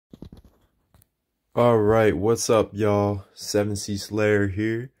All right, what's up, y'all? 7C Slayer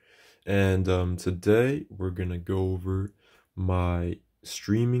here, and today we're gonna go over my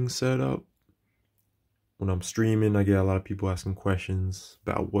streaming setup. When I'm streaming, I get a lot of people asking questions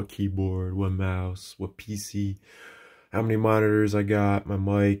about what keyboard, what mouse, what PC, how many monitors I got, my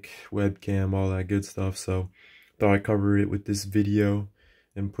mic, webcam, all that good stuff. So, thought I'd cover it with this video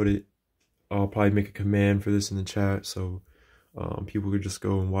and put it. I'll probably make a command for this in the chat, so people could just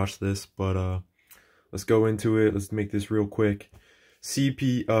go and watch this. But let's go into it. Let's make this real quick.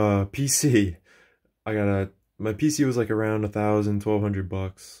 PC. I got my PC was like around 1,000, 1,200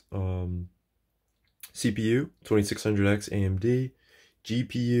 bucks. CPU 2600X AMD.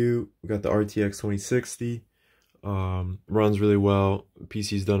 GPU, we got the RTX 2060. Runs really well.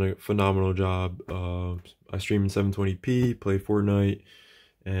 PC's done a phenomenal job. I stream in 720p, play Fortnite,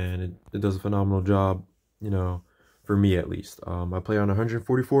 and it does a phenomenal job, for me at least. I play on a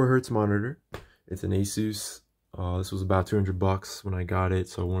 144 hertz monitor. It's an Asus. This was about 200 bucks when I got it,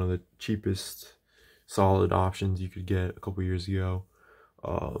 so one of the cheapest solid options you could get a couple years ago.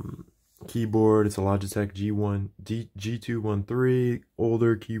 Keyboard, it's a Logitech G213,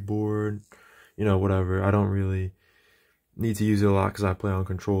 older keyboard, whatever. I don't really need to use it a lot because I play on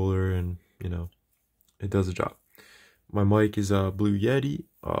controller and, it does the job. My mic is a Blue Yeti.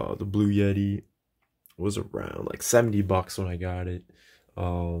 The Blue Yeti was around like 70 bucks when I got it.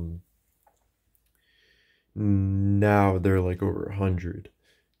 Now they're like over 100.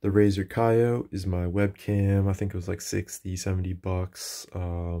 The Razer Kaio is my webcam. I think it was like 60, 70 bucks.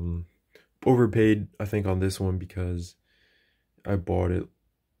 Overpaid, I think, on this one because I bought it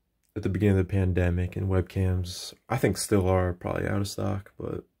at the beginning of the pandemic, and webcams, I think, still are probably out of stock,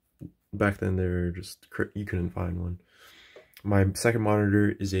 but back then they were just, you couldn't find one. My second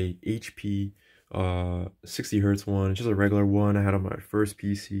monitor is a HP 60 hertz one. It's just a regular one I had on my first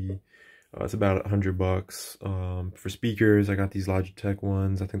PC. It's about 100 bucks. For speakers, I got these Logitech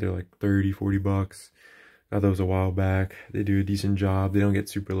ones. I think they're like 30, 40 bucks. Got those a while back. They do a decent job. They don't get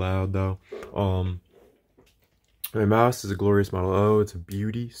super loud though. My mouse is a Glorious Model O. It's a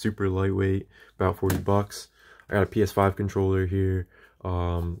beauty, super lightweight, about 40 bucks. I got a PS5 controller here.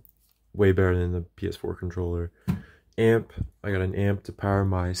 Way better than the PS4 controller. Amp, I got an amp to power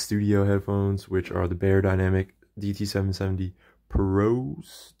my studio headphones, which are the Beyerdynamic DT770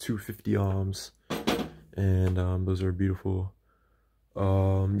 Pros, 250 ohms, and those are beautiful.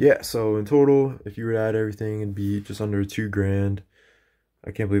 Yeah, so in total, if you were to add everything, it'd be just under 2 grand.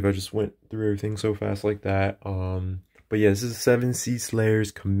 I can't believe I just went through everything so fast like that. But yeah, this is 7C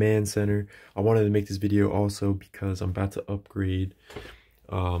Slayer's Command Center. I wanted to make this video also because I'm about to upgrade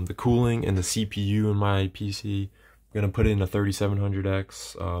the cooling and the CPU in my PC. I'm gonna put it in a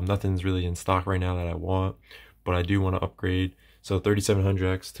 3700X. Nothing's really in stock right now that I want, but I do want to upgrade. So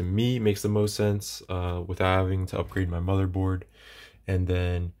 3700X to me makes the most sense without having to upgrade my motherboard. And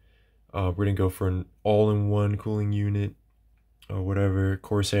then we're gonna go for an all-in-one cooling unit or whatever,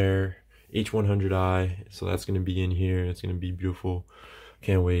 Corsair H100i. So that's gonna be in here. It's gonna be beautiful.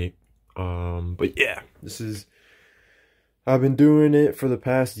 Can't wait. But yeah, I've been doing it for the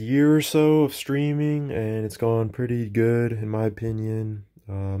past year or so of streaming, and it's gone pretty good in my opinion.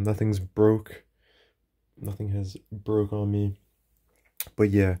 Nothing's broke. Nothing has broke on me.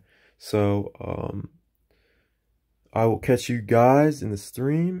 But yeah, so I will catch you guys in the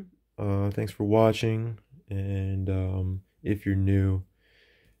stream. Thanks for watching, and if you're new,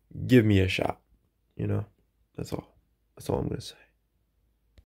 give me a shot. That's all I'm gonna say.